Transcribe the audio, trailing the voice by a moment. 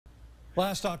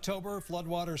Last October,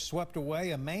 floodwaters swept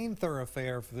away a main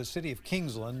thoroughfare for the city of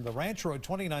Kingsland. The Ranch Road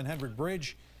 2900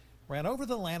 bridge ran over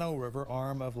the Llano River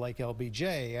arm of Lake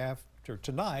LBJ. After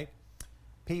tonight,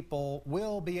 people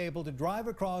will be able to drive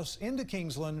across into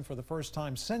Kingsland for the first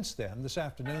time since then. This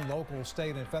afternoon, local,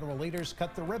 state, and federal leaders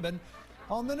cut the ribbon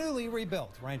on the newly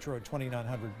rebuilt Ranch Road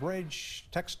 2900 bridge.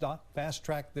 TxDOT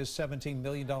fast-tracked this $17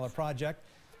 million project,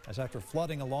 as after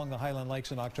flooding along the Highland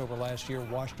Lakes in October last year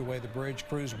washed away the bridge,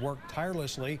 crews worked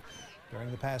tirelessly during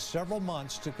the past several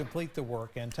months to complete the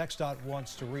work, and TxDOT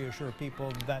wants to reassure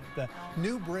people that the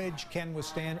new bridge can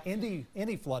withstand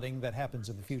any flooding that happens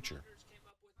in the future.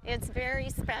 It's very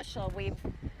special. We've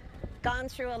gone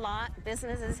through a lot.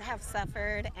 Businesses have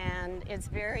suffered, and it's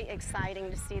very exciting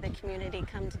to see the community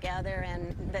come together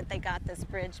and that they got this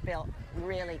bridge built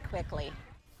really quickly.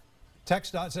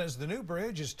 TxDOT says the new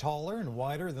bridge is taller and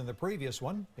wider than the previous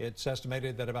one. It's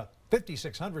estimated that about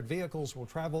 5,600 vehicles will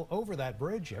travel over that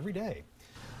bridge every day.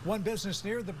 One business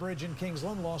near the bridge in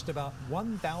Kingsland lost about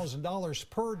 $1,000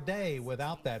 per day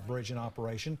without that bridge in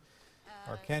operation.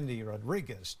 Our Kendi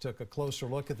Rodriguez took a closer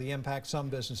look at the impact some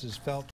businesses felt